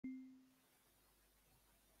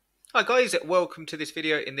Hi guys, welcome to this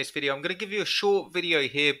video. In this video I'm going to give you a short video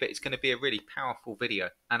here, but it's going to be a really powerful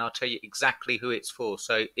video and I'll tell you exactly who it's for.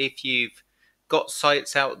 So if you've got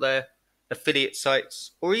sites out there, affiliate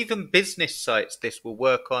sites or even business sites this will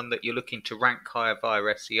work on that you're looking to rank higher via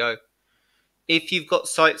SEO. If you've got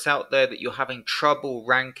sites out there that you're having trouble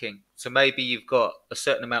ranking, so maybe you've got a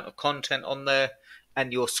certain amount of content on there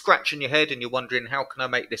and you're scratching your head and you're wondering, how can I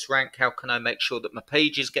make this rank? How can I make sure that my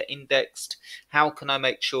pages get indexed? How can I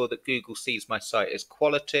make sure that Google sees my site as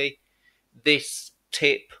quality? This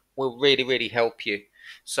tip will really help you.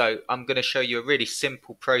 So I'm going to show you a really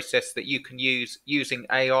simple process that you can use using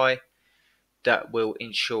AI that will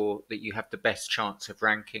ensure that you have the best chance of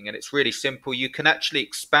ranking. And it's really simple. You can actually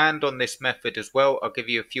expand on this method as well. I'll give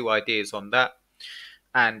you a few ideas on that,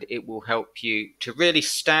 and it will help you to really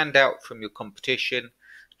stand out from your competition,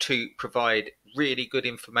 to provide really good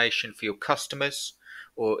information for your customers,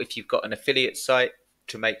 or if you've got an affiliate site,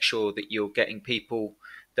 to make sure that you're getting people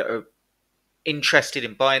that are interested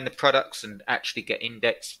in buying the products and actually get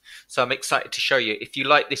indexed. So I'm excited to show you. If you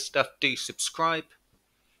like this stuff, do subscribe.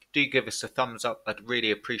 Do give us a thumbs up. I'd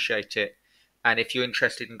really appreciate it. And if you're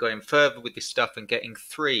interested in going further with this stuff and getting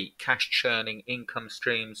 3 cash churning income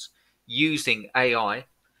streams using AI,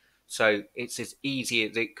 so it's as easy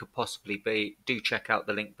as it could possibly be, do check out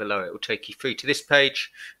the link below. It will take you through to this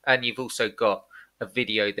page, and you've also got a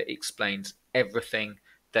video that explains everything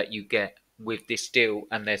that you get with this deal,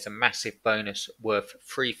 and there's a massive bonus worth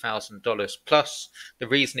 $3,000 plus. The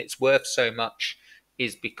reason it's worth so much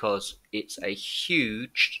is because it's a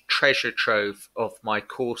huge treasure trove of my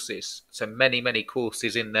courses. So many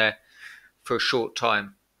courses in there for a short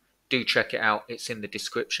time. Do check it out. It's in the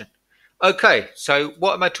description. Okay, so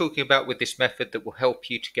what am I talking about with this method that will help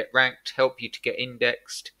you to get ranked, help you to get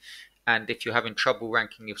indexed, and if you're having trouble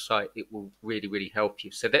ranking your site, it will really help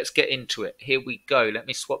you. So let's get into it. Here we go. Let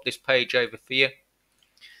me swap this page over for you.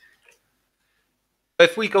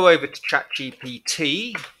 If we go over to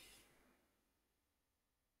ChatGPT,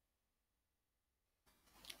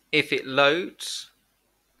 if it loads,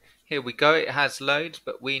 here we go, it has loads,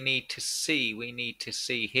 but we need to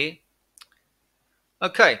see here.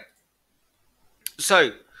 Okay,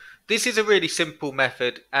 so this is a really simple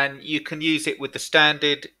method, and you can use it with the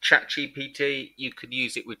standard ChatGPT. You can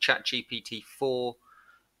use it with ChatGPT 4.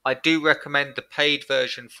 I do recommend the paid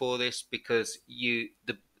version for this because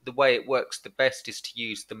the way it works the best is to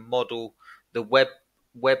use the model, the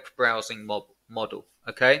web browsing model.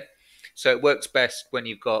 Okay, so it works best when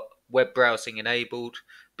you've got web browsing enabled,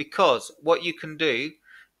 because what you can do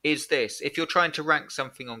is this: if you're trying to rank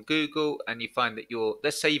something on Google and you find that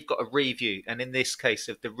let's say you've got a review, and in this case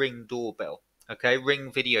of the Ring doorbell, okay,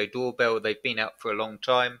 Ring video doorbell, they've been out for a long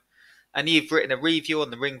time, and you've written a review on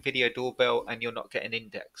the Ring video doorbell and you're not getting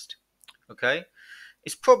indexed, okay,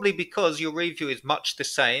 it's probably because your review is much the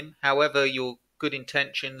same. However your good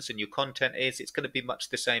intentions and your content is, it's going to be much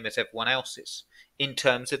the same as everyone else's in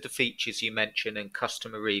terms of the features you mention and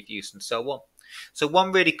customer reviews and so on. So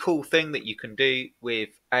one really cool thing that you can do with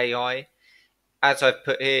AI, as I've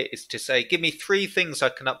put here, is to say, give me 3 things I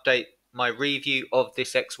can update my review of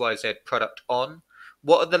this XYZ product on.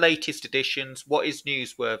 What are the latest additions? What is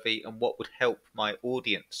newsworthy? And what would help my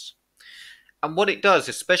audience? And what it does,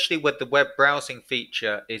 especially with the web browsing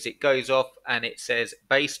feature, is it goes off and it says,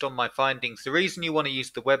 based on my findings, the reason you want to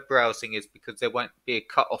use the web browsing is because there won't be a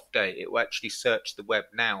cut-off date. It will actually search the web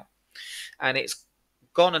now. And it's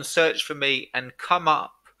gone and searched for me and come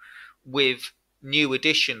up with new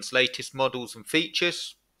additions, latest models and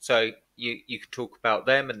features. So you can talk about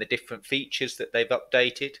them and the different features that they've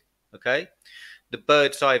updated. Okay, the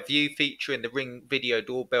bird's eye view feature in the Ring Video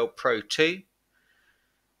Doorbell Pro 2.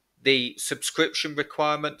 The subscription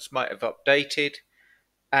requirements might have updated,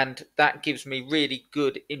 and that gives me really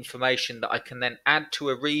good information that I can then add to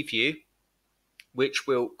a review, which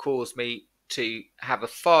will cause me to have a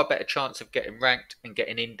far better chance of getting ranked and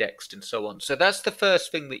getting indexed and so on. So that's the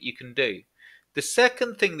first thing that you can do. The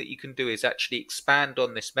second thing that you can do is actually expand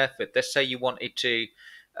on this method. Let's say you wanted to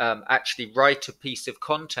actually write a piece of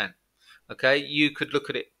content. Okay, you could look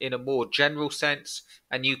at it in a more general sense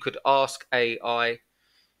and you could ask AI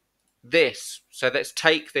this. So let's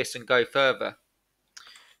take this and go further.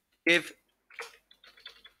 Give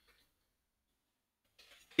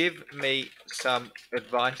me some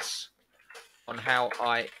advice on how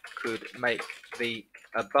I could make the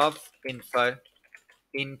above info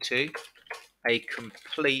into a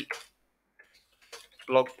complete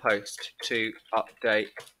blog post to update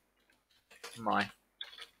my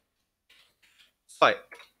site.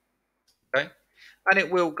 Okay, and it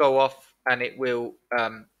will go off and it will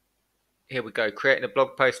Here we go, creating a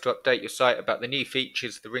blog post to update your site about the new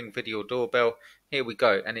features of the Ring Video Doorbell. Here we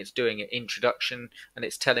go, and it's doing an introduction, and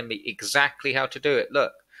it's telling me exactly how to do it.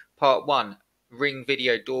 Look, part 1, Ring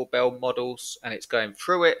Video Doorbell models, and it's going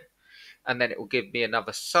through it. And then it will give me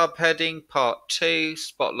another subheading, part 2,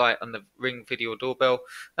 spotlight on the Ring Video Doorbell.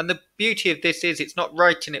 And the beauty of this is it's not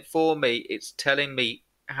writing it for me, it's telling me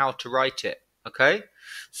how to write it. Okay,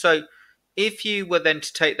 so if you were then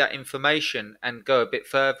to take that information and go a bit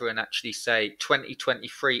further and actually say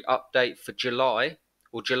 2023 update for July,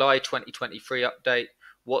 or July 2023 update,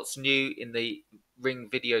 what's new in the Ring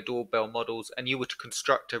Video Doorbell models, and you were to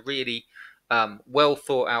construct a really well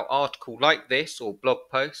thought out article like this or blog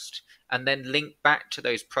post, and then link back to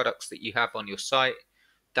those products that you have on your site,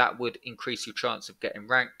 that would increase your chance of getting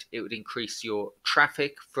ranked. It would increase your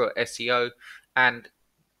traffic for SEO, and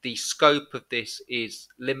the scope of this is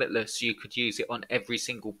limitless. You could use it on every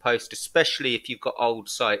single post, especially if you've got old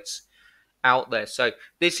sites out there. So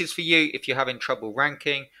this is for you if you're having trouble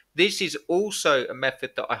ranking. This is also a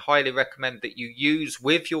method that I highly recommend that you use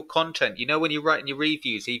with your content. You know, when you're writing your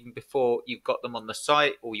reviews, even before you've got them on the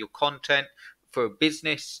site, or your content for a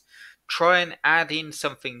business, try and add in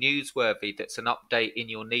something newsworthy that's an update in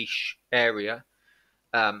your niche area.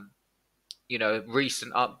 You know,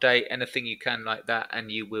 recent update, anything you can like that,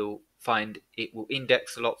 and you will find it will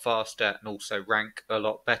index a lot faster and also rank a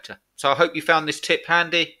lot better. So I hope you found this tip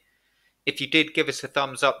handy. If you did, give us a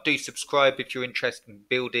thumbs up. Do subscribe if you're interested in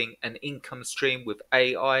building an income stream with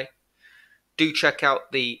AI. Do check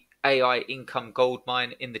out the AI income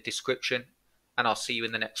goldmine in the description, and I'll see you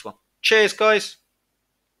in the next one. Cheers, guys.